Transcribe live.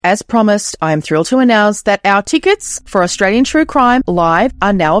As promised, I am thrilled to announce that our tickets for Australian True Crime Live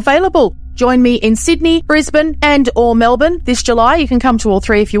are now available. Join me in Sydney, Brisbane and or Melbourne this July. You can come to all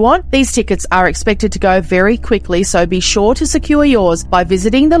three if you want. These tickets are expected to go very quickly, so be sure to secure yours by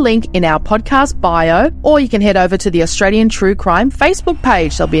visiting the link in our podcast bio, or you can head over to the Australian True Crime Facebook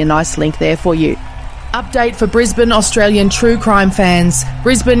page. There'll be a nice link there for you. Update for Brisbane Australian True Crime fans.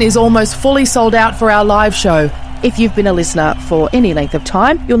 Brisbane is almost fully sold out for our live show. If you've been a listener for any length of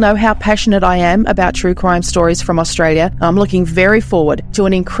time, you'll know how passionate I am about true crime stories from Australia. I'm looking very forward to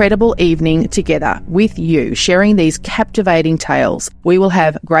an incredible evening together with you, sharing these captivating tales. We will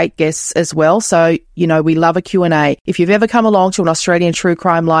have great guests as well, so you know we love a Q&A. If you've ever come along to an Australian True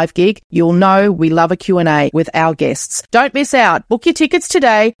Crime Live gig, you'll know we love a Q&A with our guests. Don't miss out. Book your tickets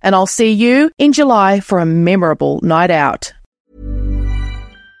today, and I'll see you in July for a memorable night out.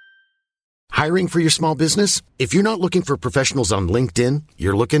 Hiring for your small business? If you're not looking for professionals on LinkedIn,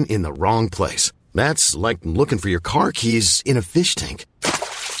 you're looking in the wrong place. That's like looking for your car keys in a fish tank.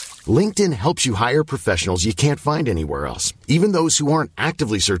 LinkedIn helps you hire professionals you can't find anywhere else, even those who aren't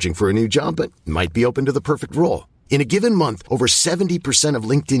actively searching for a new job but might be open to the perfect role. In a given month, over 70% of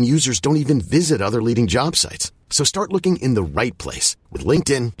LinkedIn users don't even visit other leading job sites. So start looking in the right place. With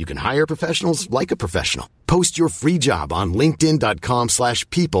LinkedIn, you can hire professionals like a professional. Post your free job on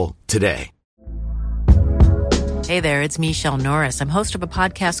linkedin.com/people today. Hey there, it's Michelle Norris. I'm host of a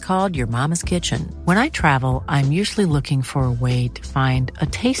podcast called Your Mama's Kitchen. When I travel, I'm usually looking for a way to find a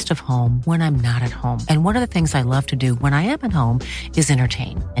taste of home when I'm not at home. And one of the things I love to do when I am at home is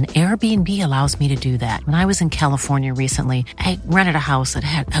entertain. And Airbnb allows me to do that. When I was in California recently, I rented a house that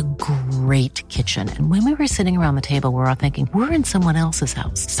had a great kitchen. And when we were sitting around the table, we were all thinking, we're in someone else's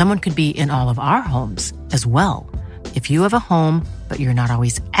house. Someone could be in all of our homes as well. If you have a home, but you're not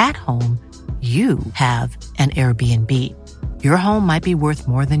always at home, you have an Airbnb. Your home might be worth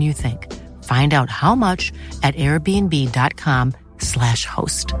more than you think. Find out how much at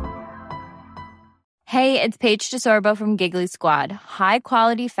airbnb.com/host. Hey, it's Paige DeSorbo from Giggly Squad. High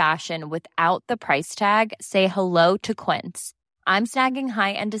quality fashion without the price tag. Say hello to Quince. I'm snagging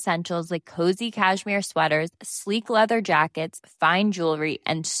high-end essentials like cozy cashmere sweaters, sleek leather jackets, fine jewelry,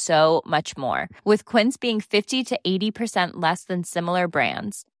 and so much more. With Quince being 50 to 80% less than similar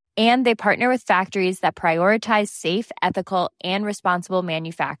brands. And they partner with factories that prioritize safe, ethical, and responsible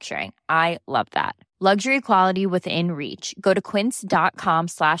manufacturing. I love that. Luxury quality within reach. Go to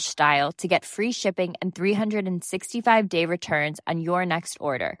quince.com/style to get free shipping and 365-day returns on your next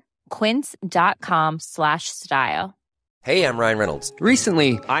order. Quince.com/style. Hey, I'm Ryan Reynolds.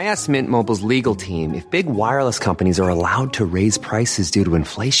 Recently, I asked Mint Mobile's legal team if big wireless companies are allowed to raise prices due to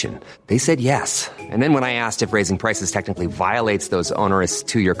inflation. They said yes. And then when I asked if raising prices technically violates those onerous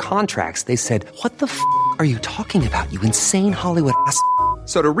two-year contracts, they said, what the f*** are you talking about, you insane Hollywood ass f-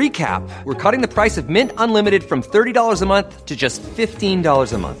 So to recap, we're cutting the price of Mint Unlimited from $30 a month to just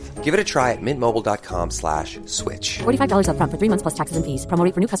 $15 a month. Give it a try at mintmobile.com/switch. $45 up front for 3 months plus taxes and fees. Promo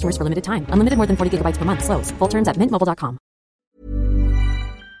rate for new customers for limited time. Unlimited more than 40 gigabytes per month. Slows full terms at mintmobile.com.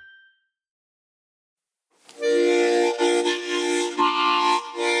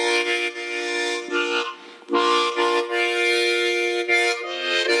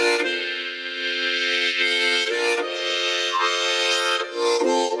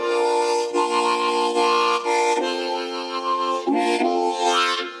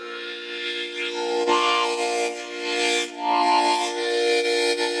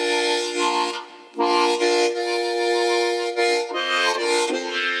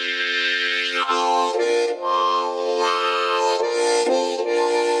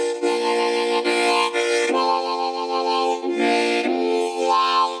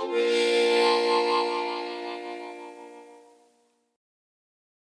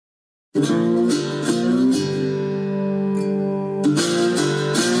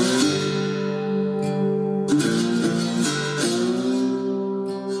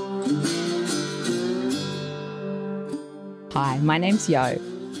 Hi, my name's Yo,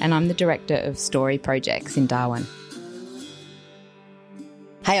 and I'm the Director of Story Projects in Darwin.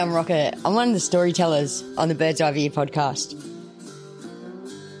 Hey, I'm Rocket. I'm one of the storytellers on the Bird's Eye View podcast.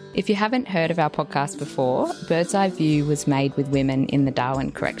 If you haven't heard of our podcast before, Bird's Eye View was made with women in the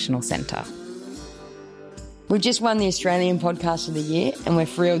Darwin Correctional Centre. We've just won the Australian Podcast of the Year, and we're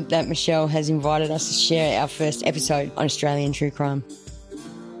thrilled that Michelle has invited us to share our first episode on Australian true crime.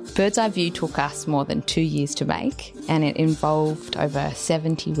 Bird's Eye View took us more than 2 years to make, and it involved over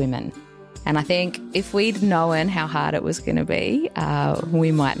 70 women. And I think if we'd known how hard it was going to be,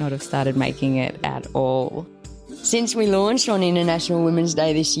 we might not have started making it at all. Since we launched on International Women's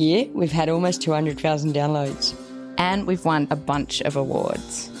Day this year, we've had almost 200,000 downloads. And we've won a bunch of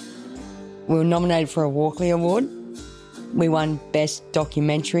awards. We were nominated for a Walkley Award. We won Best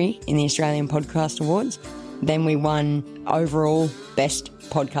Documentary in the Australian Podcast Awards. Then we won overall Best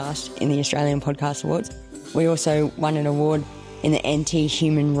Podcast in the Australian Podcast Awards. We also won an award in the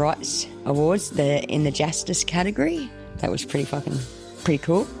Anti-Human Rights Awards, in the Justice category. That was pretty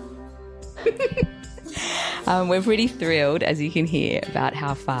cool. We're pretty thrilled, as you can hear, about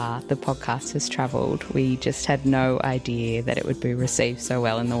how far the podcast has travelled. We just had no idea that it would be received so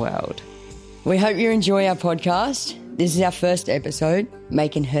well in the world. We hope you enjoy our podcast. This is our first episode,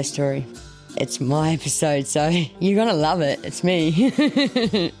 Making Her Story. It's my episode, so you're going to love it. It's me.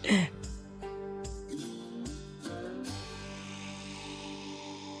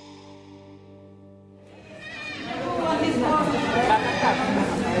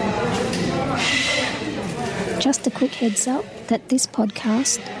 Just a quick heads up that this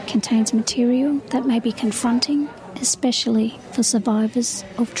podcast contains material that may be confronting, especially for survivors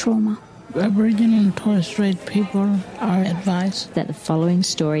of trauma. Aboriginal and Torres Strait people are advised that the following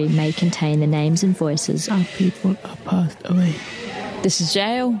story may contain the names and voices of people who passed away. This is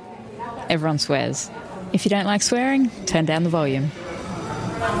jail. Everyone swears. If you don't like swearing, turn down the volume.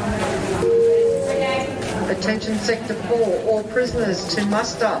 Attention Sector 4, all prisoners to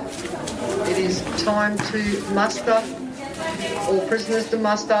muster. It is time to muster. All prisoners to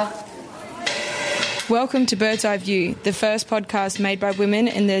muster. Welcome to Bird's Eye View, the first podcast made by women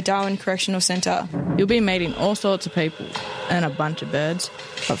in the Darwin Correctional Centre. You'll be meeting all sorts of people and a bunch of birds.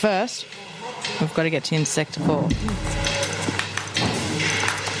 But first, we've got to get to you in Sector 4.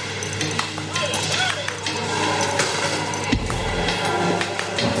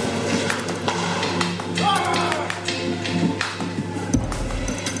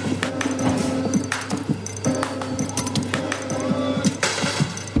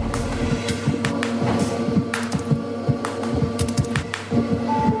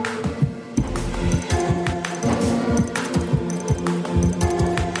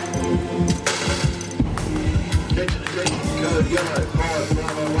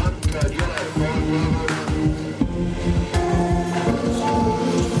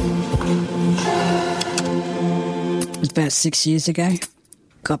 About 6 years ago,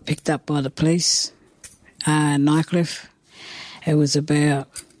 got picked up by the police, Nightcliff. It was about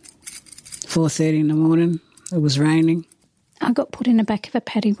 4:30 in the morning. It was raining. I got put in the back of a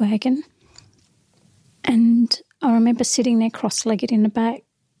paddy wagon, and I remember sitting there cross-legged in the back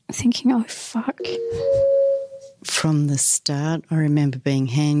thinking, oh, fuck. From the start, I remember being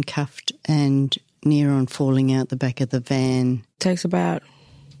handcuffed and near on falling out the back of the van. It takes about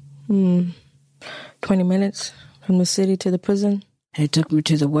 20 minutes from the city to the prison. They took me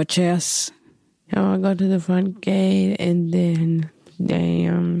to the watch house. I got to the front gate and then they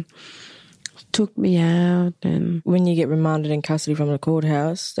took me out. And when you get remanded in custody from the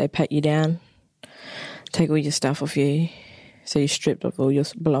courthouse, they pat you down, take all your stuff off you, so you're stripped of all your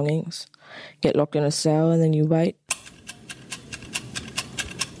belongings, get locked in a cell and then you wait.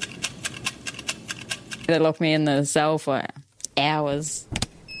 They locked me in the cell for hours.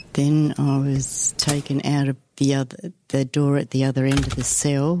 Then I was taken out of the door at the other end of the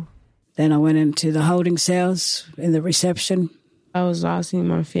cell. Then I went into the holding cells in the reception. I was asking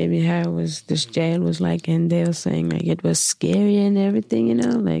my family how this jail was like, and they were saying like it was scary and everything, you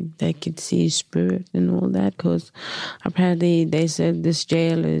know, like they could see spirit and all that, because apparently they said this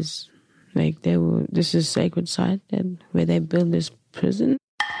jail is like this is sacred site where they built this prison.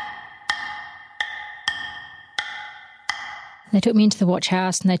 They took me into the watch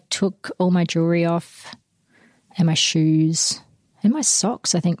house and they took all my jewellery off and my shoes and my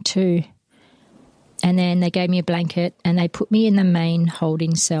socks, I think, too. And then they gave me a blanket and they put me in the main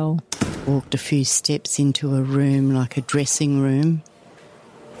holding cell. Walked a few steps into a room, like a dressing room,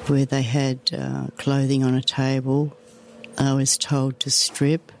 where they had clothing on a table. I was told to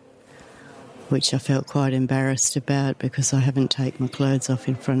strip, which I felt quite embarrassed about because I haven't taken my clothes off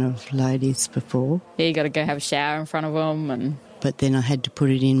in front of ladies before. Yeah, you got to go have a shower in front of them. But then I had to put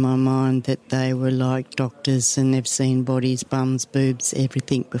it in my mind that they were like doctors and they've seen bodies, bums, boobs,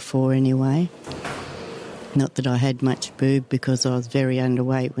 everything before anyway. Not that I had much boob because I was very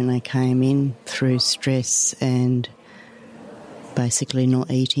underweight when I came in through stress and basically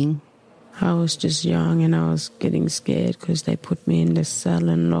not eating. I was just young and I was getting scared because they put me in the cell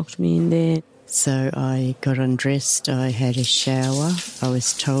and locked me in there. So I got undressed, I had a shower, I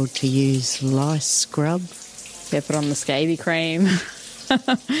was told to use lice scrub. Yeah, put on the scaby cream,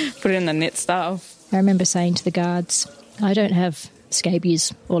 put it in the knit stuff. I remember saying to the guards, I don't have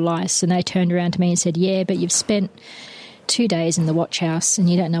scabies or lice, and they turned around to me and said, yeah, but you've spent 2 days in the watch house and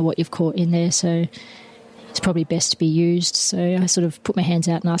you don't know what you've caught in there, so it's probably best to be used. So I sort of put my hands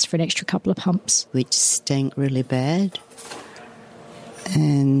out and asked for an extra couple of pumps. Which stank really bad.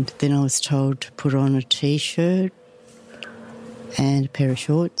 And then I was told to put on a T-shirt and a pair of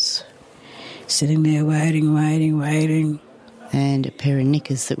shorts. Sitting there waiting. And a pair of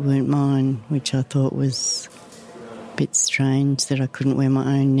knickers that weren't mine, which I thought was a bit strange that I couldn't wear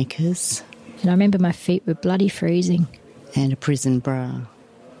my own knickers. And I remember my feet were bloody freezing. And a prison bra,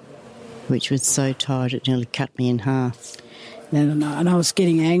 which was so tight it nearly cut me in half. And I was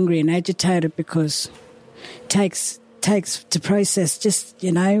getting angry and agitated because it takes to process just,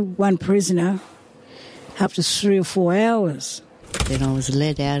 one prisoner up to 3 or 4 hours. Then I was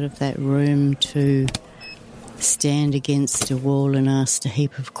led out of that room to stand against a wall and asked a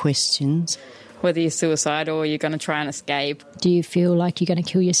heap of questions. Whether you're suicidal or you're going to try and escape. Do you feel like you're going to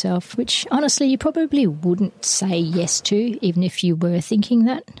kill yourself? Which, honestly, you probably wouldn't say yes to, even if you were thinking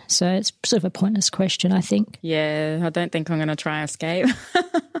that. So it's sort of a pointless question, I think. Yeah, I don't think I'm going to try and escape.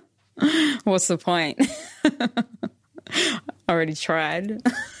 What's the point? I already tried.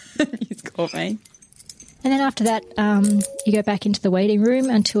 He's caught me. And then after that, you go back into the waiting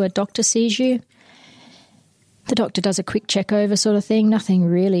room until a doctor sees you. The doctor does a quick check over sort of thing, nothing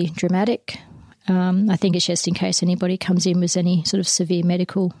really dramatic. I think it's just in case anybody comes in with any sort of severe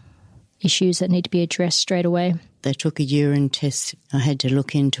medical issues that need to be addressed straight away. They took a urine test. I had to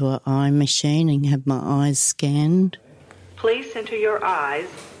look into an eye machine and have my eyes scanned. Please center your eyes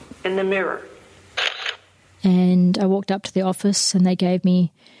in the mirror. And I walked up to the office and they gave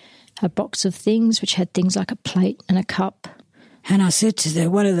me a box of things which had things like a plate and a cup. And I said to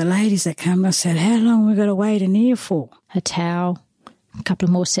one of the ladies that came, I said, how long have we got to wait in here for? A towel, a couple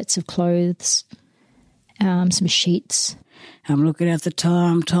of more sets of clothes, some sheets. I'm looking at the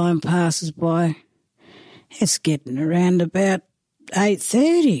time passes by. It's getting around about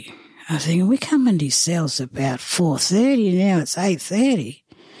 8:30. I think we come into cells about 4:30, now it's 8:30.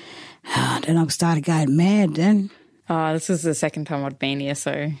 Then I started going mad then. This is the second time I'd been here,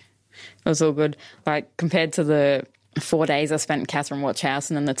 so it was all good. Like, compared to the 4 days I spent in Catherine Watch House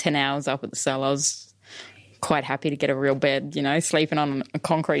and then the 10 hours up at the cell, I was quite happy to get a real bed, sleeping on a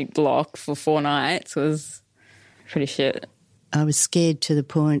concrete block for 4 nights was pretty shit. I was scared to the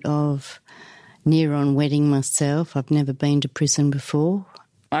point of near on wetting myself. I've never been to prison before.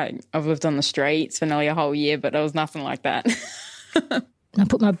 I've lived on the streets for nearly a whole year, but there was nothing like that. I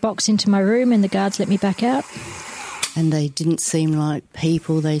put my box into my room and the guards let me back out. And they didn't seem like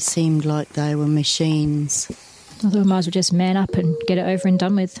people, they seemed like they were machines. I thought I might as well just man up and get it over and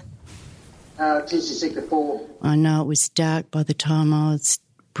done with. TC Sector 4. I know it was dark by the time I was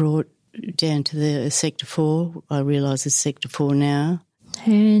brought down to the Sector 4. I realise it's Sector 4 now.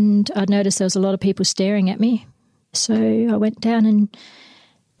 And I'd noticed there was a lot of people staring at me. So I went down and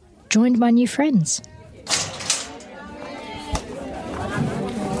joined my new friends.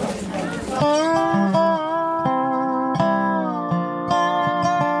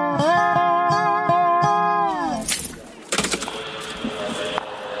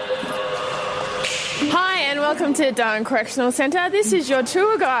 Welcome to Darwin Correctional Centre. This is your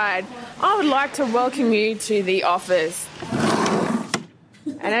tour guide. I would like to welcome you to the office.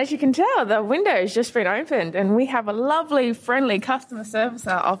 And as you can tell, the window has just been opened and we have a lovely, friendly customer service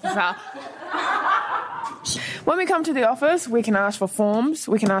officer. When we come to the office, we can ask for forms,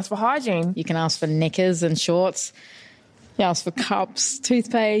 we can ask for hygiene. You can ask for knickers and shorts. You ask for cups,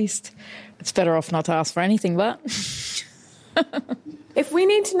 toothpaste. It's better off not to ask for anything, but... If we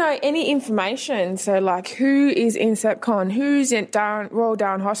need to know any information, so like who is in SEPCON, who's in Royal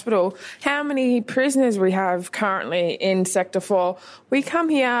Darwin Hospital, how many prisoners we have currently in Sector 4, we come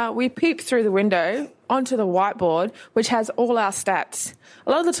here, we peep through the window onto the whiteboard, which has all our stats. A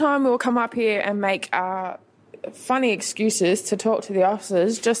lot of the time we'll come up here and make funny excuses to talk to the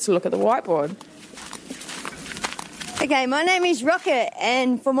officers just to look at the whiteboard. Okay, my name is Rocket,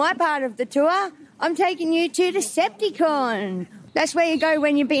 and for my part of the tour, I'm taking you to Decepticon. That's where you go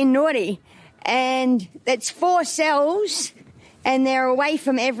when you're being naughty. And it's 4 cells, and they're away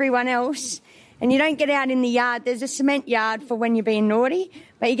from everyone else. And you don't get out in the yard. There's a cement yard for when you're being naughty,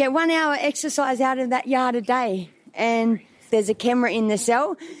 but you get 1 hour exercise out of that yard a day. And there's a camera in the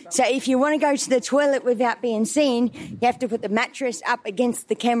cell. So if you want to go to the toilet without being seen, you have to put the mattress up against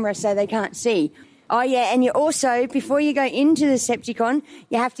the camera so they can't see. Oh, yeah, and you also, before you go into the Decepticon,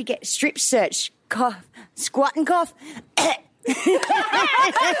 you have to get strip search. Cough, squat and cough.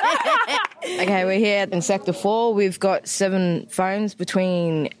 Okay, we're here in Sector 4. We've got 7 phones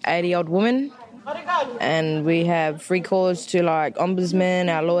between 80-odd women. And we have free calls to, like, ombudsmen,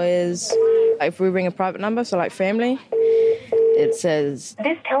 our lawyers. If we ring a private number, so, like, family, it says,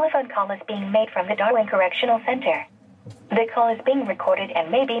 "This telephone call is being made from the Darwin Correctional Center. The call is being recorded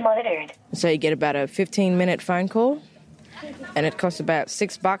and may be monitored." so you get about a 15-minute phone call, and it costs about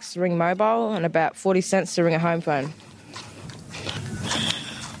 $6 to ring mobile and about 40 cents to ring a home phone.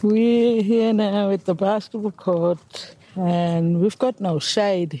 We're here now at the basketball court, and we've got no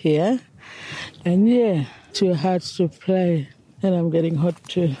shade here. And yeah, too hard to play, and I'm getting hot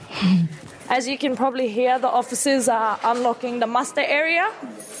too. As you can probably hear, the officers are unlocking the muster area.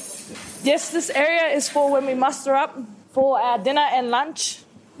 Yes, this area is for when we muster up for our dinner and lunch.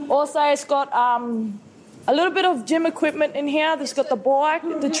 Also, it's got a little bit of gym equipment in here. It's got the bike,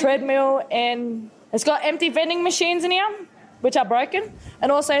 the treadmill, and it's got empty vending machines in here, which are broken.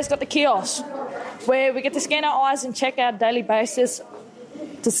 And also it's got the kiosk, where we get to scan our eyes and check our daily basis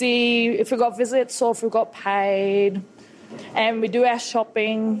to see if we've got visits or if we've got paid. And we do our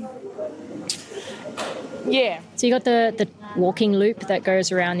shopping. Yeah. So you got the walking loop that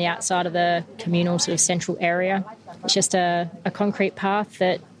goes around the outside of the communal sort of central area. It's just a concrete path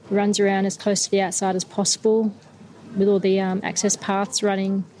that runs around as close to the outside as possible, with all the access paths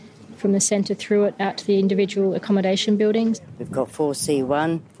running from the centre through it out to the individual accommodation buildings. We've got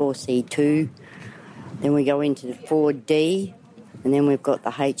 4C1, 4C2, then we go into the 4D, and then we've got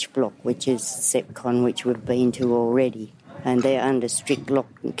the H block, which is SEPCON, which we've been to already. And they're under strict lock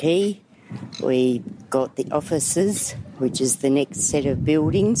and key. We've got the offices, which is the next set of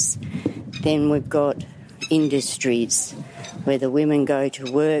buildings. Then we've got industries, where the women go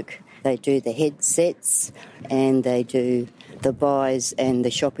to work. They do the headsets and they do the buys and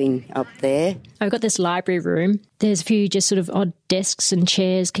the shopping up there. I've got this library room. There's a few just sort of odd desks and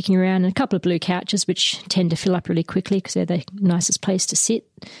chairs kicking around and a couple of blue couches which tend to fill up really quickly because they're the nicest place to sit.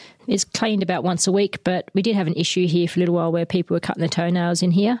 It's cleaned about once a week, but we did have an issue here for a little while where people were cutting their toenails in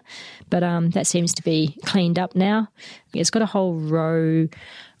here, but that seems to be cleaned up now. It's got a whole row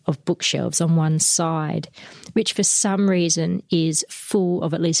of bookshelves on one side, which for some reason is full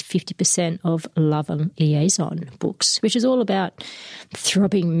of at least 50% of love and liaison books, which is all about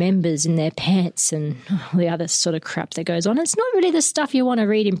throbbing members in their pants and all the other sort of crap that goes on. It's not really the stuff you want to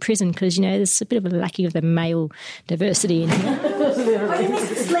read in prison because, you know, there's a bit of a lacking of the male diversity in here. Oh, you missed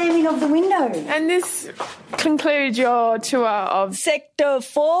the slamming of the window. And this concludes your tour of Sector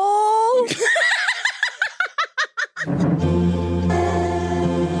 4.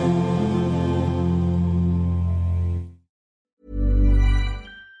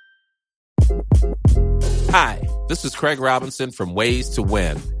 Hi, this is Craig Robinson from Ways to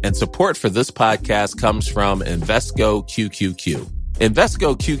Win, and support for this podcast comes from Invesco QQQ.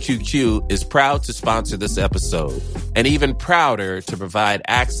 Invesco QQQ is proud to sponsor this episode, and even prouder to provide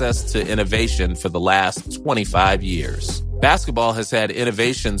access to innovation for the last 25 years. Basketball has had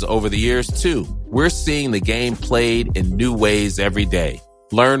innovations over the years, too. We're seeing the game played in new ways every day.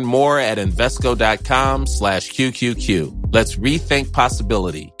 Learn more at Invesco.com/QQQ. Let's rethink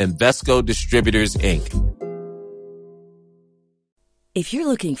possibility. Invesco Distributors, Inc. If you're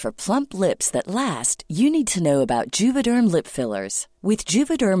looking for plump lips that last, you need to know about Juvederm lip fillers. With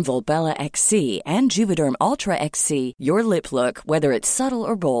Juvederm Volbella XC and Juvederm Ultra XC, your lip look, whether it's subtle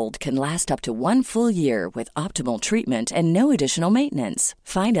or bold, can last up to 1 full year with optimal treatment and no additional maintenance.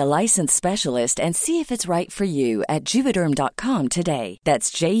 Find a licensed specialist and see if it's right for you at Juvederm.com today.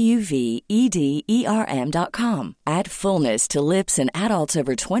 That's JUVEDERM.com. Add fullness to lips in adults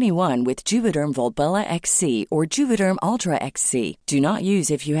over 21 with Juvederm Volbella XC or Juvederm Ultra XC. Do not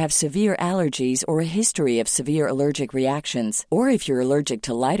use if you have severe allergies or a history of severe allergic reactions, or if you're allergic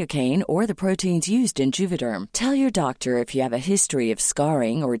to lidocaine or the proteins used in Juvederm. Tell your doctor if you have a history of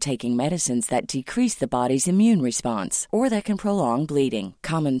scarring or taking medicines that decrease the body's immune response or that can prolong bleeding.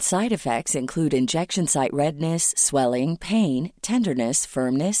 Common side effects include injection site redness, swelling, pain, tenderness,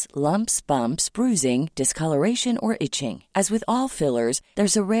 firmness, lumps, bumps, bruising, discoloration, or itching. As with all fillers,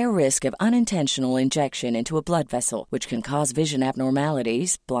 there's a rare risk of unintentional injection into a blood vessel, which can cause vision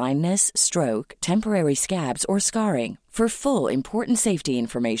abnormalities, blindness, stroke, temporary scabs, or scarring. For full, important safety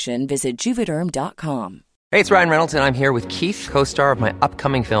information, visit Juvederm.com. Hey, it's Ryan Reynolds, and I'm here with Keith, co-star of my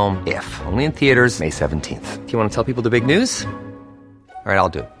upcoming film, If, only in theaters May 17th. Do you want to tell people the big news? All right, I'll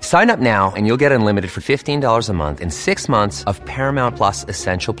do it. Sign up now and you'll get unlimited for $15 a month and 6 months of Paramount Plus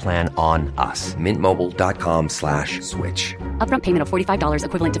Essential Plan on us. MintMobile.com/switch. Upfront payment of $45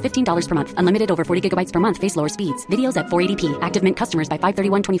 equivalent to $15 per month. Unlimited over 40 gigabytes per month. Face lower speeds. Videos at 480p. Active Mint customers by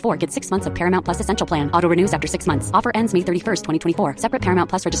 531.24 get 6 months of Paramount Plus Essential Plan. Auto renews after 6 months. Offer ends May 31st, 2024. Separate Paramount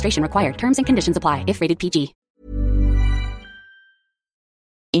Plus registration required. Terms and conditions apply if rated PG.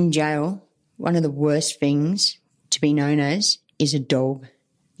 In jail, one of the worst things to be known as is a dog.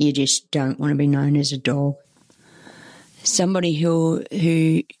 You just don't want to be known as a dog. somebody who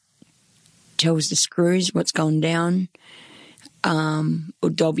tells the screws what's gone down, or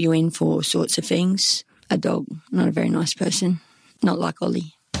dob you in for all sorts of things. A dog, not a very nice person, not like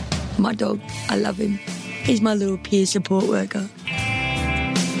Ollie. My dog, I love him. He's my little peer support worker.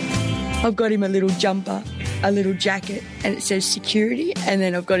 I've got him a little jumper, a little jacket, and it says security, and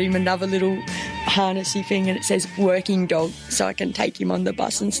then I've got him another little harnessy thing and it says working dog, so I can take him on the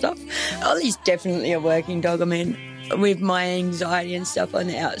bus and stuff. Ollie's definitely a working dog. I mean, with my anxiety and stuff on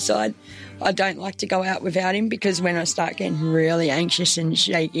the outside, I don't like to go out without him, because when I start getting really anxious and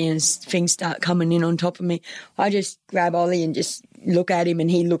shaky and things start coming in on top of me, I just grab Ollie and just look at him, and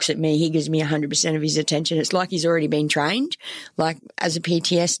he looks at me. He gives me 100% of his attention. It's like he's already been trained, like as a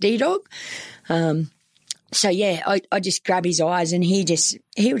PTSD dog. So, yeah, I just grab his eyes, and he'll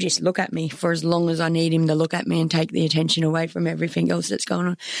just look at me for as long as I need him to look at me and take the attention away from everything else that's going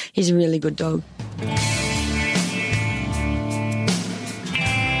on. He's a really good dog.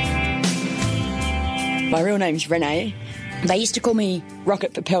 My real name's Renee. They used to call me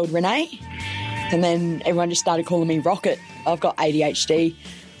Rocket-Propelled Renee, and then everyone just started calling me Rocket. I've got ADHD.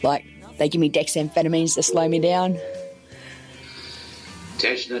 Like, they give me dexamphetamines to slow me down.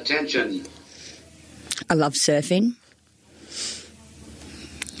 Attention, attention. I love surfing.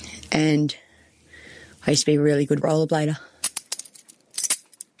 And I used to be a really good rollerblader.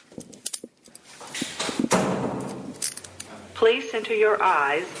 Please center your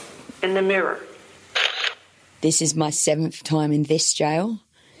eyes in the mirror. This is my 7th time in this jail,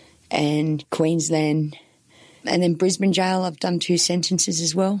 and Queensland, and then Brisbane jail. I've done 2 sentences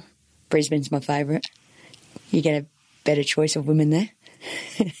as well. Brisbane's my favourite. You get a better choice of women there.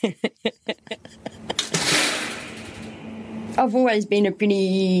 I've always been a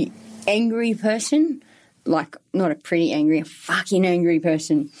pretty angry person. Like, not a pretty angry, a fucking angry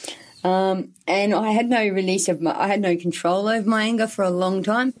person. And I had no I had no control over my anger for a long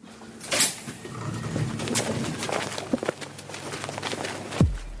time.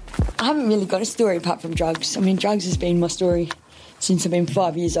 I haven't really got a story apart from drugs. I mean, drugs has been my story since I've been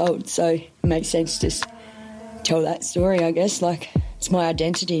 5 years old, so it makes sense to just tell that story, I guess. Like, it's my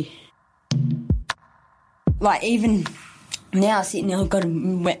identity. Like, even now, sitting there, I've got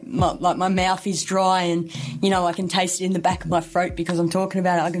my mouth is dry, and, you know, I can taste it in the back of my throat because I'm talking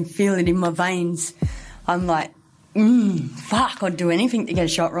about it. I can feel it in my veins. I'm like, fuck, I'd do anything to get a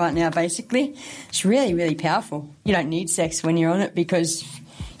shot right now, basically. It's really, really powerful. You don't need sex when you're on it because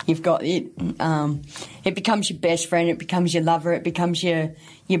you've got it. It becomes your best friend, it becomes your lover, it becomes your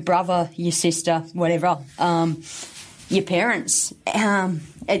brother, your sister, whatever, your parents.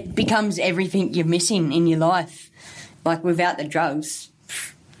 It becomes everything you're missing in your life. Like, without the drugs,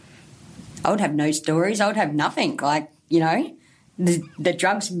 I would have no stories, I would have nothing. Like, you know, the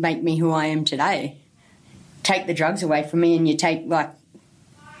drugs make me who I am today. Take the drugs away from me and you take, like,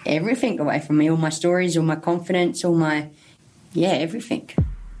 everything away from me, all my stories, all my confidence, all my, everything.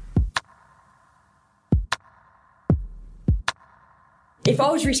 If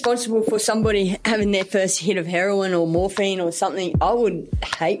I was responsible for somebody having their first hit of heroin or morphine or something, I would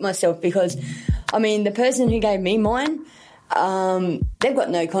hate myself because, I mean, the person who gave me mine, they've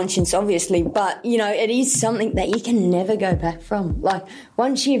got no conscience, obviously, but, you know, it is something that you can never go back from. Like,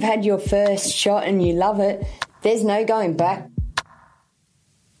 once you've had your first shot and you love it, there's no going back.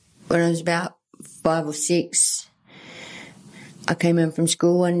 When I was about 5 or 6, I came home from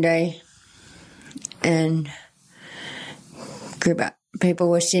school one day and a group of people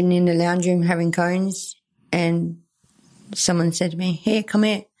were sitting in the lounge room having cones, and someone said to me, "Here, come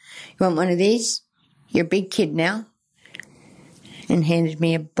here. You want one of these? You're a big kid now." And handed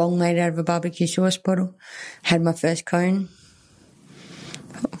me a bong made out of a barbecue sauce bottle. Had my first cone.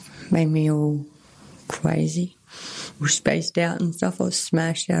 Made me all crazy, all spaced out and stuff. I was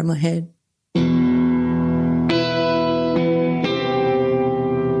smashed out of my head.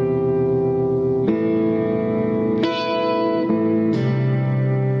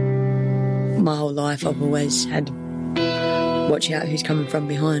 My whole life I've always had to watch out who's coming from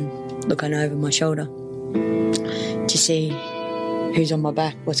behind, looking over my shoulder to see who's on my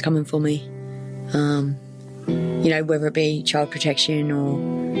back, what's coming for me. You know, whether it be child protection or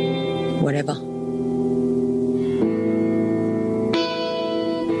whatever.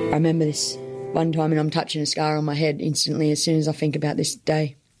 I remember this one time, and I'm touching a scar on my head instantly as soon as I think about this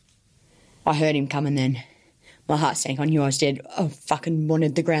day. I heard him coming then. My heart sank. I knew I was dead. I fucking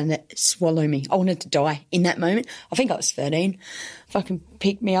wanted the ground to swallow me. I wanted to die in that moment. I think I was 13. Fucking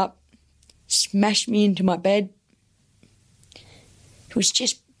picked me up, smashed me into my bed. It was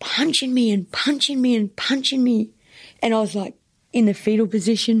just punching me and punching me and punching me. And I was like in the fetal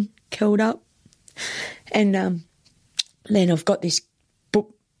position, curled up. And Then I've got this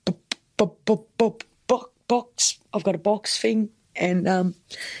box. I've got a box thing, and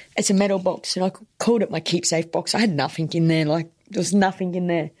it's a metal box, and I called it my keepsafe box. I had nothing in there, like there was nothing in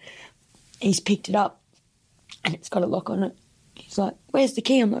there. He's picked it up, and it's got a lock on it. He's like, "Where's the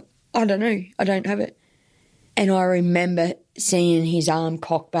key?" I'm like, "I don't know. I don't have it." And I remember seeing his arm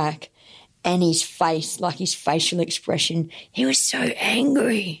cock back and his face, like his facial expression. He was so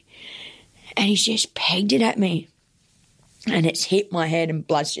angry, and he's just pegged it at me. And it's hit my head and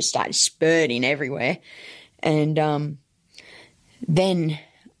blood's just started spurting everywhere. And then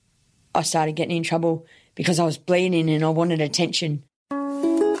I started getting in trouble because I was bleeding and I wanted attention.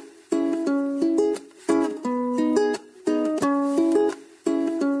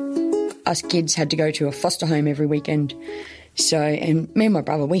 Us kids had to go to a foster home every weekend. So, and me and my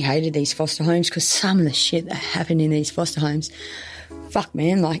brother, we hated these foster homes because some of the shit that happened in these foster homes, fuck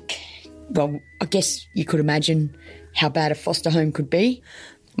man, like, well, I guess you could imagine how bad a foster home could be.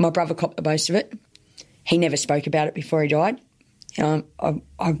 My brother copped the most of it. He never spoke about it before he died. I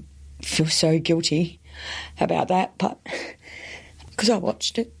feel so guilty about that, but because I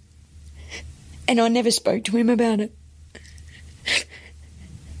watched it and I never spoke to him about it.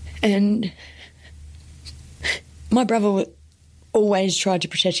 And my brother always tried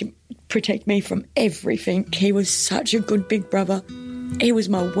to protect me from everything. He was such a good big brother. He was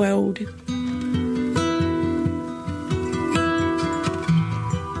my world.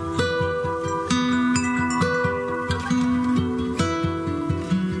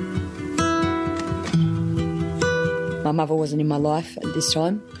 My mother wasn't in my life at this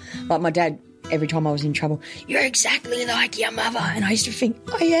time. Like my dad, every time I was in trouble, "You're exactly like your mother." And I used to think,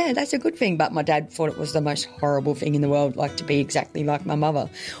 oh yeah, that's a good thing. But my dad thought it was the most horrible thing in the world, like to be exactly like my mother.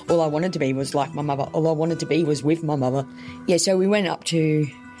 All I wanted to be was like my mother. All I wanted to be was with my mother. Yeah, so we went up to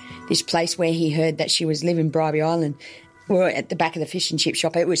this place where he heard that she was living, Bribie Island. We were at the back of the fish and chip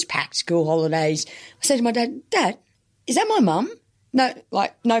shop. It was packed, school holidays. I said to my dad, "Dad, is that my mum?" No,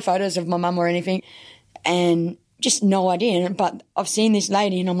 like no photos of my mum or anything. And just no idea, but I've seen this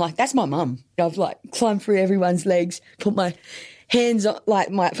lady and I'm like, that's my mum. I've like climbed through everyone's legs, put my hands,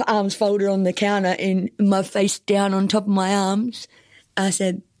 like my arms folded on the counter and my face down on top of my arms. I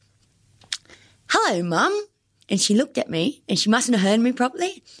said, "Hello, Mum." And she looked at me and she mustn't have heard me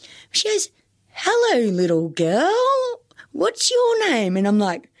properly. She goes, "Hello, little girl. What's your name?" And I'm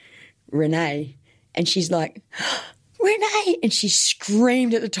like, "Renee." And she's like, "Renee." And she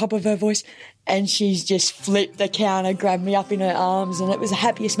screamed at the top of her voice. And she's just flipped the counter, grabbed me up in her arms, and it was the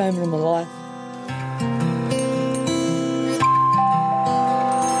happiest moment of my life.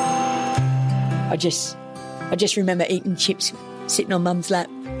 I just remember eating chips, sitting on Mum's lap,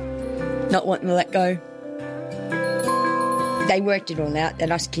 not wanting to let go. They worked it all out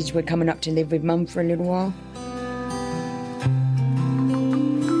that us kids were coming up to live with Mum for a little while.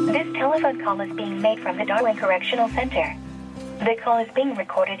 This telephone call is being made from the Darwin Correctional Center. The call is being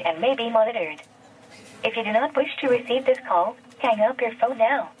recorded and may be monitored. If you do not wish to receive this call, hang up your phone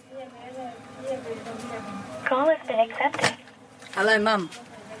now. Call has been accepted. Hello, Mum.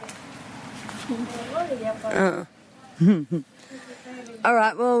 All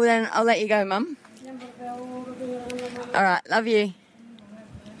right, well, then I'll let you go, Mum. All right, love you.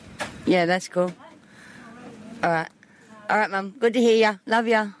 Yeah, that's cool. All right, Mum. Good to hear you. Love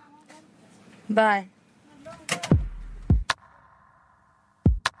you. Bye.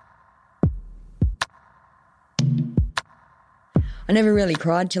 I never really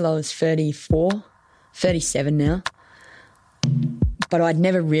cried till I was 34, 37 now. But I'd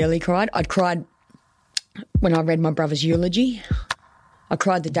never really cried. I'd cried when I read my brother's eulogy. I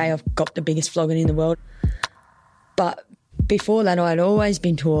cried the day I got the biggest flogging in the world. But before that, I'd always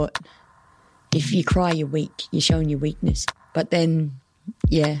been taught, if you cry, you're weak. You're showing your weakness. But then,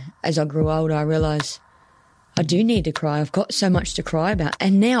 yeah, as I grew older, I realised I do need to cry. I've got so much to cry about.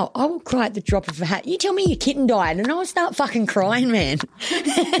 And now I will cry at the drop of a hat. You tell me your kitten died and I'll start fucking crying, man.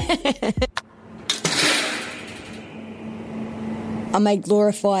 I may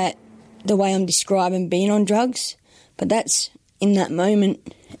glorify it the way I'm describing being on drugs, but that's in that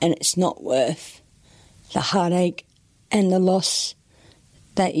moment and it's not worth the heartache and the loss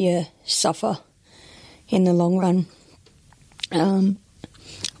that you suffer in the long run.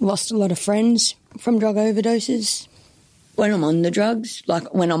 Lost a lot of friends from drug overdoses. When I'm on the drugs,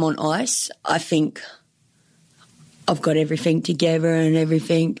 like when I'm on ice, I think I've got everything together and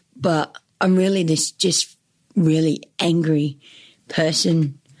everything, but I'm really this just really angry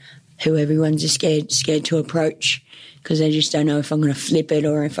person who everyone's just scared to approach because they just don't know if I'm going to flip it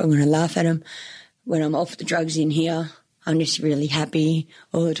or if I'm going to laugh at them. When I'm off the drugs in here, I'm just really happy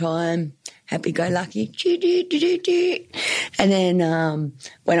all the time, happy-go-lucky. And then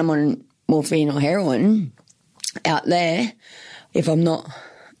when I'm on morphine or heroin out there, if I'm not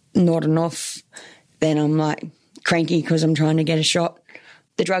nodding off, then I'm like cranky because I'm trying to get a shot.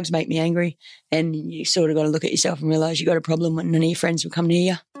 The drugs make me angry, and you sort of got to look at yourself and realise you got a problem when none of your friends will come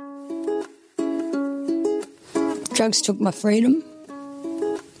near you. Drugs took my freedom.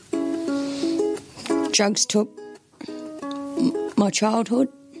 Drugs took my childhood.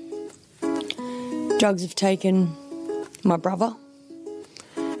 Drugs have taken my brother.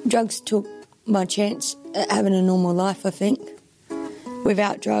 Drugs took my chance at having a normal life, I think.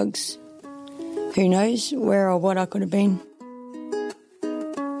 Without drugs, who knows where or what I could have been.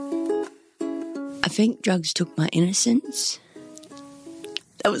 I think drugs took my innocence.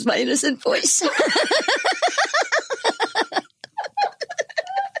 That was my innocent voice.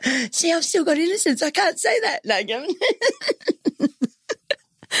 See, I've still got innocence. I can't say that, Logan.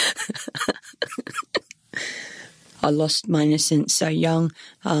 I lost my innocence so young.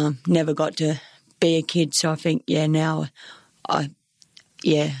 Never got to be a kid, so I think, now I'm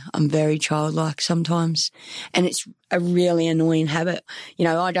very childlike sometimes. And it's a really annoying habit. You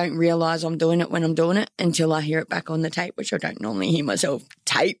know, I don't realise I'm doing it when I'm doing it until I hear it back on the tape, which I don't normally hear myself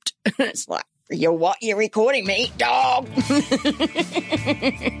taped. It's like, you're what? You're recording me, dog.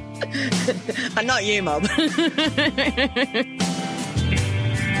 I'm not you, Mob.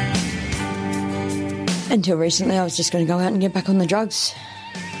 Until recently, I was just going to go out and get back on the drugs.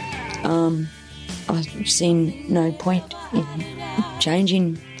 I've seen no point in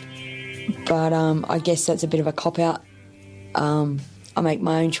changing, but I guess that's a bit of a cop-out. I make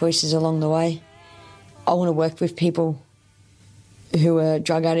my own choices along the way. I want to work with people who are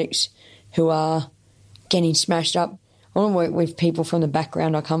drug addicts, who are getting smashed up. I want to work with people from the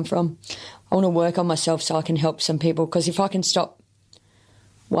background I come from. I want to work on myself so I can help some people, because if I can stop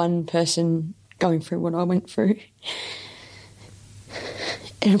one person going through what I went through,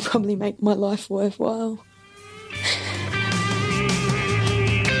 it'll probably make my life worthwhile.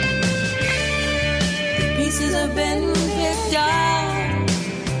 The pieces have been picked up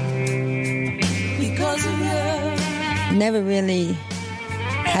because of you. Never really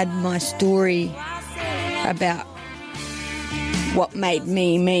had my story about what made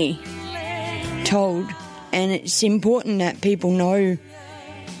me me told, and it's important that people know,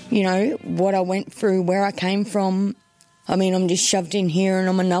 you know, what I went through, where I came from. I mean, I'm just shoved in here and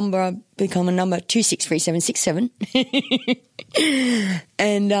I'm a number. I've become a number 263767.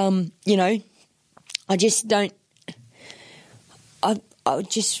 And, you know, I just don't, I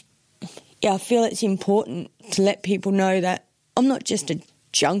feel it's important to let people know that I'm not just a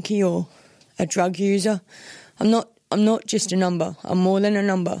junkie or a drug user. I'm not just a number. I'm more than a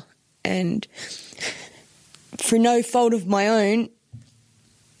number. And through no fault of my own,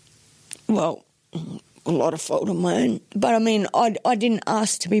 well, a lot of fault of my own, but I mean, I didn't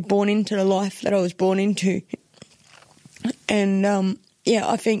ask to be born into the life that I was born into. And,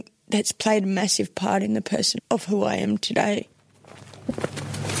 I think that's played a massive part in the person of who I am today.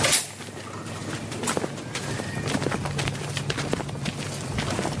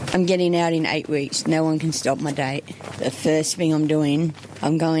 I'm getting out in 8 weeks. No one can stop my date. The first thing I'm doing,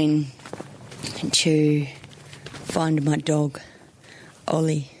 I'm going to find my dog,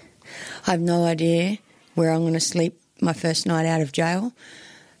 Ollie. I have no idea where I'm going to sleep my first night out of jail.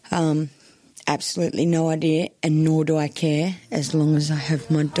 Absolutely no idea, and nor do I care, as long as I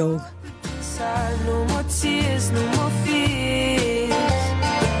have my dog. No more tears, no more fears.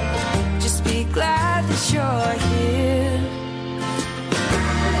 Just be glad that you're here.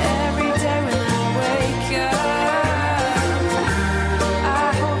 Every day when I wake up,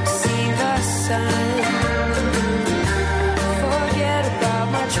 I hope to see the sun. Forget about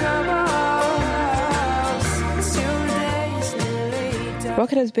my troubles.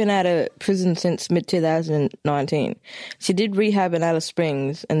 Rocket has been out of prison since mid-2019. She did rehab in Alice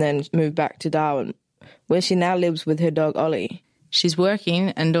Springs and then moved back to Darwin, where she now lives with her dog Ollie. She's working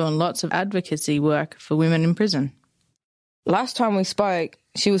and doing lots of advocacy work for women in prison. Last time we spoke,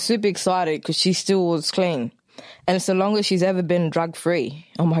 she was super excited because she still was clean. And it's the longest she's ever been drug-free.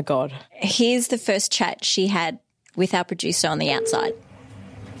 Oh, my God. Here's the first chat she had with our producer on the outside.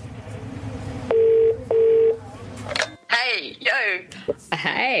 Hey, yo.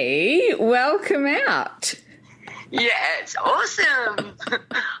 Hey, welcome out. Yeah, it's awesome.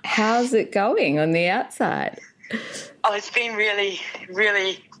 How's it going on the outside? Oh, it's been really,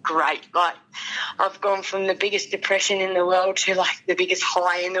 really great. Like, I've gone from the biggest depression in the world to, like, the biggest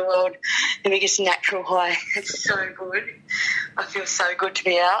high in the world, the biggest natural high. It's so good. I feel so good to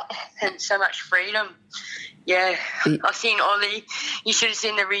be out and so much freedom. Yeah, I've seen Ollie. You should have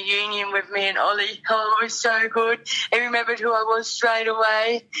seen the reunion with me and Ollie. Oh, it was so good. He remembered who I was straight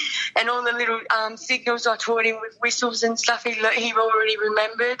away. And all the little signals I taught him with whistles and stuff, he already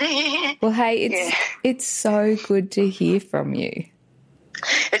remembered. Well, hey, it's so good to hear from you.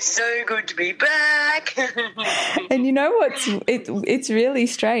 It's so good to be back. And you know what's it's really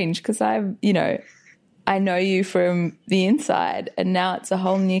strange because I know you from the inside and now it's a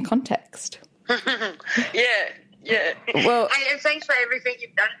whole new context. Yeah. Well, and thanks for everything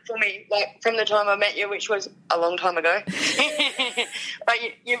you've done for me, like from the time I met you, which was a long time ago. But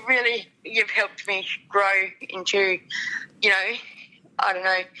you've helped me grow into, I don't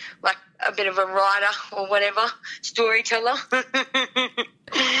know, like a bit of a writer or whatever, storyteller.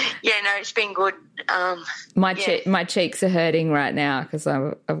 Yeah, no, it's been good. My cheeks are hurting right now because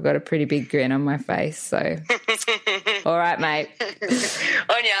I've got a pretty big grin on my face. So, all right, mate.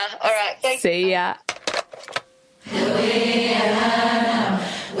 On ya. All right. Thanks. See ya. Will we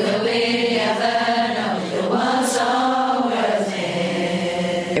ever know it was all worth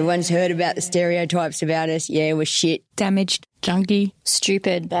it? Everyone's heard about the stereotypes about us. Yeah, we're shit. Damaged. Junkie.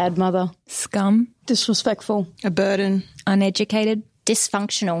 Stupid. Bad mother. Scum. Disrespectful. A burden. Uneducated.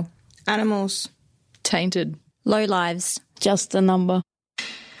 Dysfunctional. Animals. Tainted. Low lives. Just a number.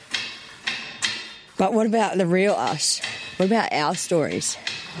 But what about the real us? What about our stories?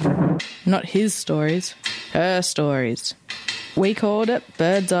 Not his stories. Her stories. We called it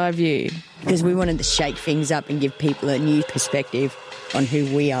Bird's Eye View. Because we wanted to shake things up and give people a new perspective on who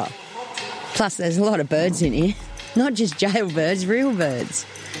we are. Plus, there's a lot of birds in here. Not just jailbirds, real birds.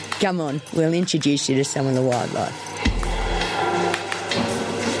 Come on, we'll introduce you to some of the wildlife.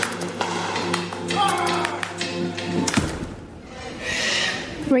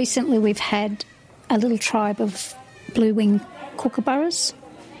 Recently we've had a little tribe of blue-winged kookaburras.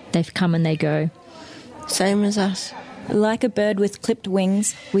 They've come and they go. Same as us. Like a bird with clipped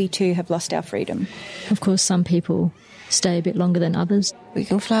wings, we too have lost our freedom. Of course, some people stay a bit longer than others. We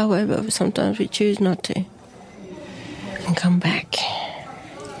can fly away, but sometimes we choose not to. And come back.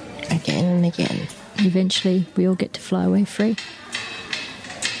 Again and again. Eventually, we all get to fly away free.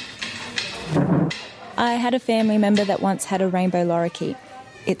 I had a family member that once had a rainbow lorikeet.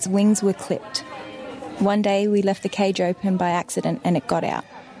 Its wings were clipped. One day we left the cage open by accident and it got out.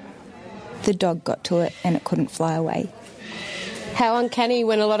 The dog got to it and it couldn't fly away. How uncanny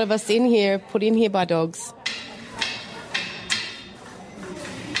when a lot of us in here are put in here by dogs.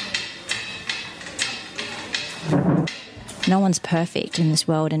 No one's perfect in this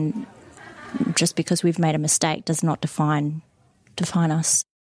world, and just because we've made a mistake does not define us.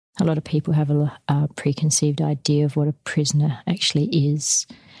 A lot of people have a preconceived idea of what a prisoner actually is,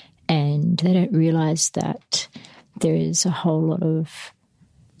 and they don't realise that there is a whole lot of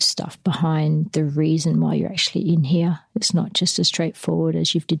stuff behind the reason why you're actually in here. It's not just as straightforward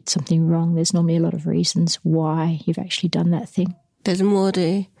as you've did something wrong. There's normally a lot of reasons why you've actually done that thing. There's more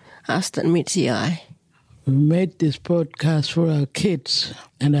to us than meets the eye. We made this podcast for our kids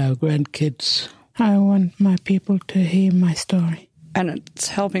and our grandkids. I want my people to hear my story. And it's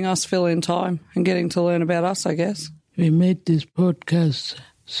helping us fill in time and getting to learn about us, I guess. We made this podcast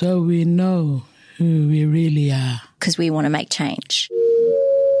so we know who we really are. Because we want to make change.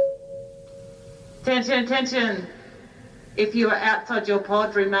 Attention, attention. If you are outside your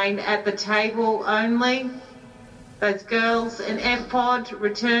pod, remain at the table only. Those girls in F pod,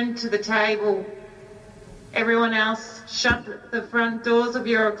 return to the table. Everyone else, shut the front doors of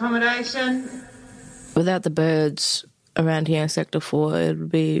your accommodation. Without the birds around here in Sector 4, it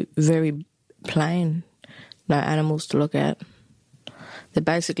would be very plain. No animals to look at. They're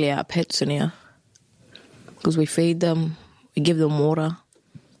basically our pets in here. Because we feed them, we give them water.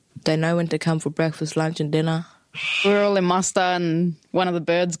 They know when to come for breakfast, lunch and dinner. We were all in muster and one of the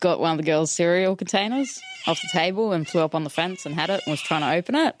birds got one of the girls' cereal containers off the table and flew up on the fence and had it and was trying to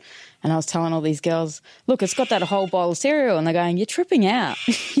open it. And I was telling all these girls, look, it's got that whole bowl of cereal. And they're going, you're tripping out,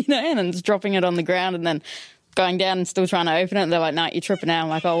 and it's dropping it on the ground and then going down and still trying to open it. And they're like, no, you're tripping out. I'm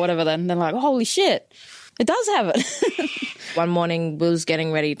like, oh, whatever then. And they're like, holy shit, it does have it. One morning, we was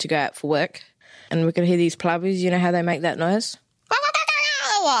getting ready to go out for work and we could hear these plubbies. You know how they make that noise?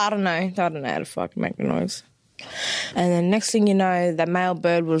 I don't know how to fucking make the noise. And then next thing you know, the male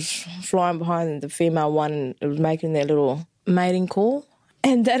bird was flying behind the female one and it was making their little mating call.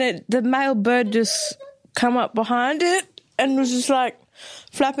 And then the male bird just come up behind it and was just like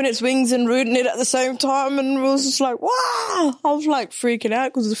flapping its wings and rooting it at the same time, and it was just like, wow! I was like freaking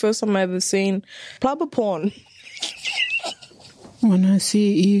out because it's the first time I ever seen plubber porn. When I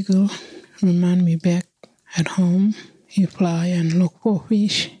see eagle, remind me back at home. You fly and look for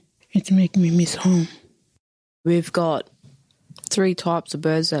fish. It make me miss home. We've got 3 types of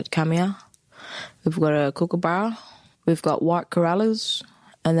birds that come here. We've got a kookaburra, we've got white corrallers,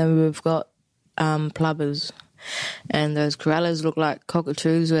 and then we've got plovers. And those corrallers look like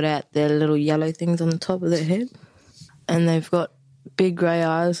cockatoos without their little yellow things on the top of their head. And they've got big grey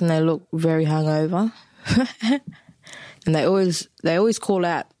eyes and they look very hungover. And they always call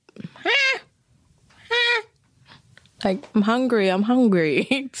out, like, I'm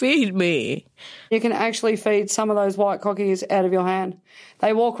hungry, feed me. You can actually feed some of those white cockies out of your hand.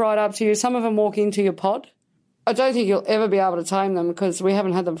 They walk right up to you. Some of them walk into your pod. I don't think you'll ever be able to tame them because we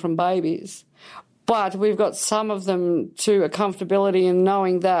haven't had them from babies. But we've got some of them to a comfortability in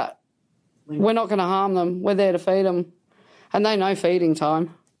knowing that we're not going to harm them. We're there to feed them. And they know feeding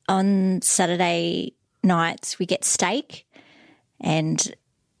time. On Saturday nights, we get steak. And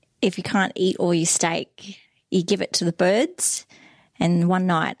if you can't eat all your steak, you give it to the birds. And one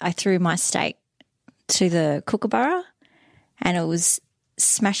night I threw my steak to the kookaburra and it was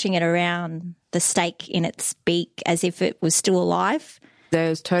smashing it around the steak in its beak as if it was still alive.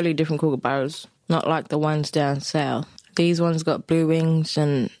 There's totally different kookaburras, not like the ones down south. These ones got blue wings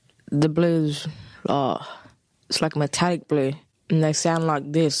and the blues, it's like a metallic blue and they sound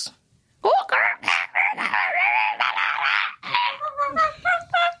like this.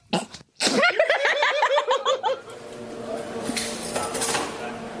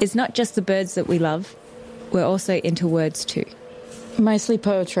 It's not just the birds that we love. We're also into words too. Mostly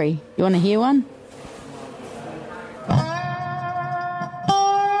poetry. You want to hear one?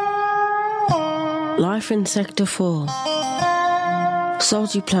 Life in Sector 4.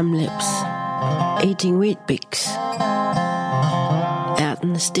 Salty plum lips. Eating wheat bix. Out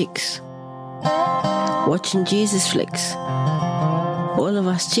in the sticks. Watching Jesus flicks. All of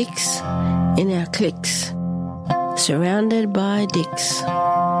us chicks in our cliques. Surrounded by dicks.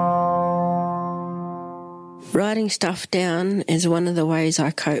 Writing stuff down is one of the ways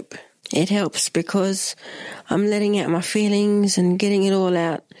I cope. It helps because I'm letting out my feelings and getting it all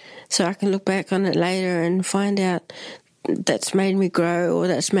out so I can look back on it later and find out that's made me grow or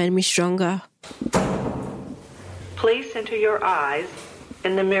that's made me stronger. Please center your eyes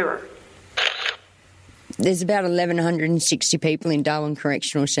in the mirror. There's about 1,160 people in Darwin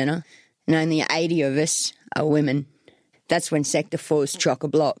Correctional Centre and only 80 of us are women. That's when Sector 4's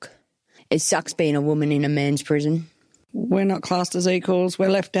chock-a-block. It sucks being a woman in a man's prison. We're not classed as equals. We're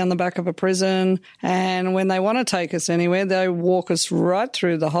left down the back of a prison, and when they want to take us anywhere, they walk us right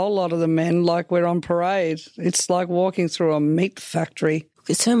through the whole lot of the men like we're on parade. It's like walking through a meat factory.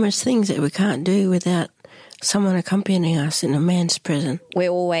 There's so much things that we can't do without someone accompanying us in a man's prison. We're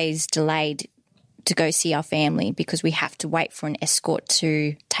always delayed to go see our family because we have to wait for an escort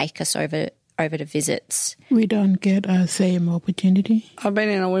to take us over to visits. We don't get the same opportunity. I've been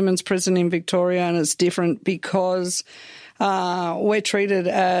in a women's prison in Victoria and it's different because we're treated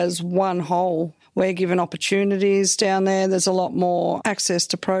as one whole. We're given opportunities down there. There's a lot more access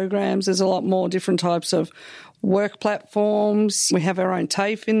to programs. There's a lot more different types of work platforms. We have our own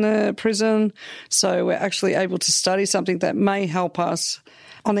TAFE in the prison, so we're actually able to study something that may help us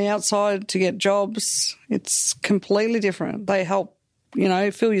on the outside to get jobs. It's completely different. They help,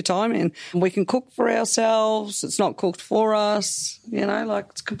 fill your time in. We can cook for ourselves. It's not cooked for us.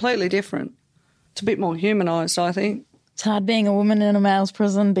 It's completely different. It's a bit more humanised, I think. It's hard being a woman in a male's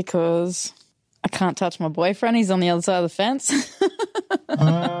prison because I can't touch my boyfriend. He's on the other side of the fence.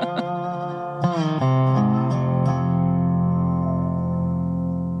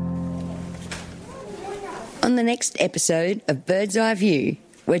 On the next episode of Bird's Eye View,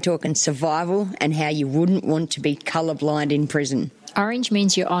 we're talking survival and how you wouldn't want to be colourblind in prison. Orange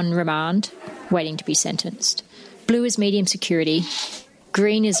means you're on remand, waiting to be sentenced. Blue is medium security.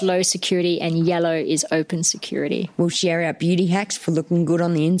 Green is low security and yellow is open security. We'll share our beauty hacks for looking good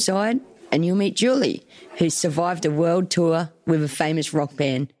on the inside, and you'll meet Julie, who's survived a world tour with a famous rock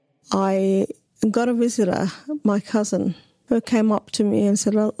band. I got a visitor, my cousin, who came up to me and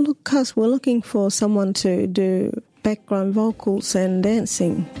said, look, cuz, we're looking for someone to do background vocals and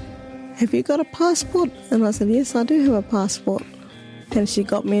dancing. Have you got a passport? And I said, yes, I do have a passport. And she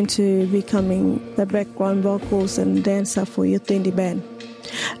got me into becoming the background vocals and dancer for Youth Indie Band.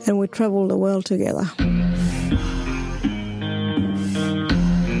 And we travelled the world together.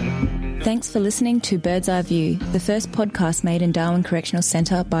 Thanks for listening to Bird's Eye View, the first podcast made in Darwin Correctional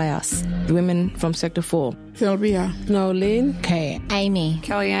Centre by us. Women from Sector 4. Sylvia. Nolene. Okay. Amy.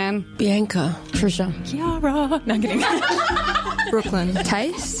 Kellyanne. Bianca. Trisha. Kiara. No, I'm kidding. Brooklyn.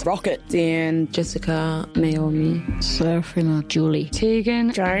 Tace. Rocket. Dan. Jessica. Naomi. Serafina. Julie.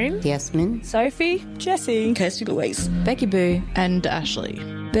 Tegan. Jane. Yasmin. Sophie. Jesse. Kirsty Louise. Becky Boo. And Ashley.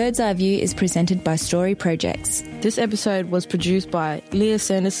 Bird's Eye View is presented by Story Projects. This episode was produced by Leah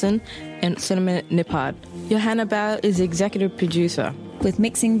Sanderson and Cinnamon Nippard. Johanna Bauer is the executive producer. With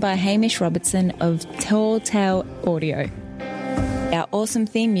mixing by Hamish Robertson of Tall Tale Audio. Our awesome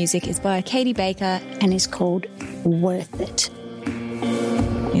theme music is by Katie Baker and is called Worth It.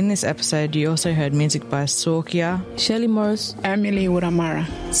 In this episode, you also heard music by Sorkia, Shirley Morris, Emily Uramara,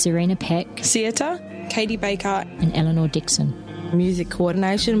 Serena Peck, Sieta, Katie Baker, and Eleanor Dixon. Music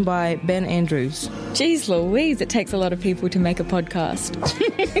coordination by Ben Andrews. Jeez Louise, it takes a lot of people to make a podcast.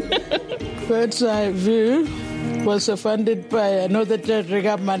 Bird's Eye View was funded by Northern Territory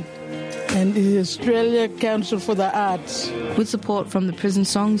Government and the Australia Council for the Arts. With support from the Prison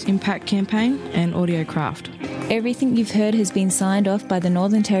Songs Impact Campaign and Audiocraft. Everything you've heard has been signed off by the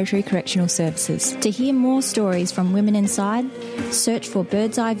Northern Territory Correctional Services. To hear more stories from women inside, search for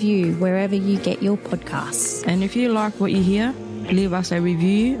Bird's Eye View wherever you get your podcasts. And if you like what you hear, leave us a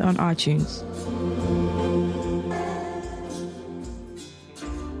review on iTunes.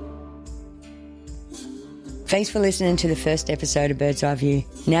 Thanks for listening to the first episode of Bird's Eye View.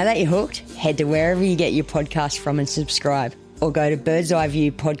 Now that you're hooked, head to wherever you get your podcast from and subscribe, or go to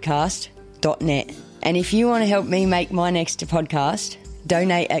birdseyeviewpodcast.net. And if you want to help me make my next podcast,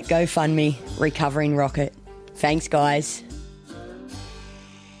 donate at GoFundMe Recovering Rocket. Thanks, guys.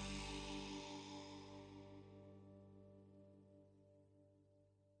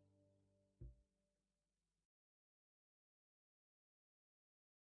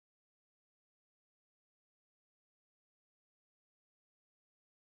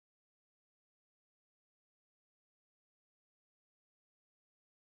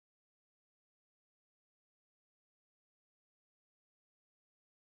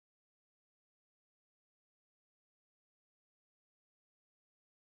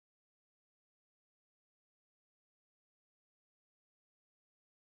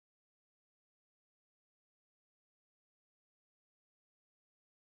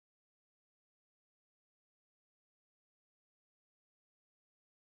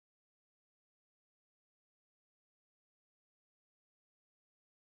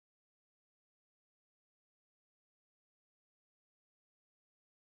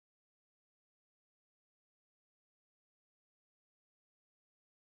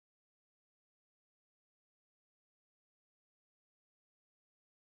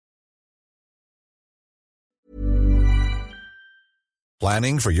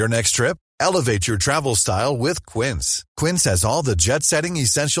 Planning for your next trip? Elevate your travel style with Quince. Quince has all the jet-setting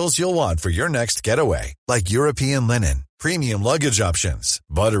essentials you'll want for your next getaway, like European linen, premium luggage options,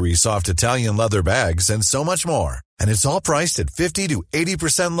 buttery soft Italian leather bags, and so much more. And it's all priced at 50 to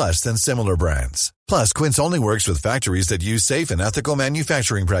 80% less than similar brands. Plus, Quince only works with factories that use safe and ethical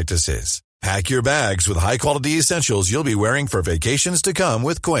manufacturing practices. Pack your bags with high-quality essentials you'll be wearing for vacations to come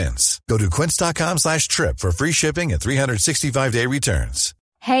with Quince. Go to quince.com/trip for free shipping and 365-day returns.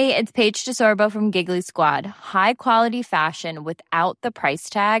 Hey, it's Paige DeSorbo from Giggly Squad. High quality fashion without the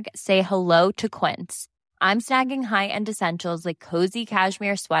price tag. Say hello to Quince. I'm snagging high-end essentials like cozy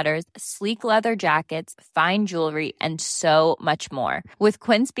cashmere sweaters, sleek leather jackets, fine jewelry, and so much more. With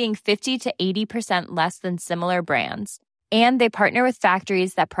Quince being 50 to 80% less than similar brands. And they partner with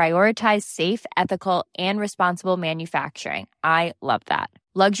factories that prioritize safe, ethical, and responsible manufacturing. I love that.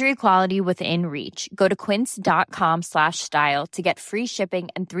 Luxury quality within reach. Go to quince.com/style to get free shipping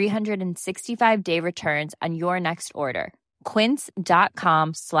and 365-day returns on your next order.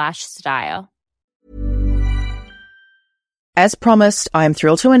 Quince.com/style. As promised, I am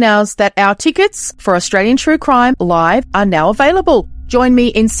thrilled to announce that our tickets for Australian True Crime Live are now available. Join me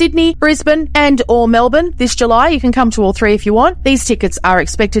in Sydney, Brisbane and or Melbourne this July. You can come to all three if you want. These tickets are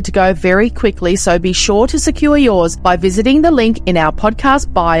expected to go very quickly, so be sure to secure yours by visiting the link in our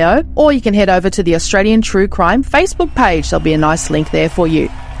podcast bio, or you can head over to the Australian True Crime Facebook page. There'll be a nice link there for you.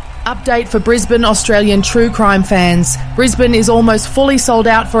 Update for Brisbane Australian True Crime fans. Brisbane is almost fully sold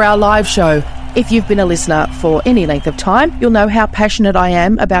out for our live show. If you've been a listener for any length of time, you'll know how passionate I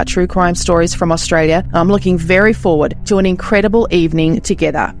am about true crime stories from Australia. I'm looking very forward to an incredible evening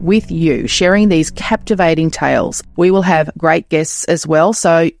together with you, sharing these captivating tales. We will have great guests as well,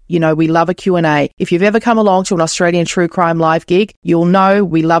 so you know we love a Q&A. If you've ever come along to an Australian True Crime Live gig, you'll know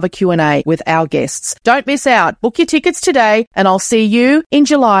we love a Q&A with our guests. Don't miss out. Book your tickets today, and I'll see you in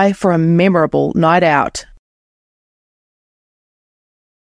July for a memorable night out.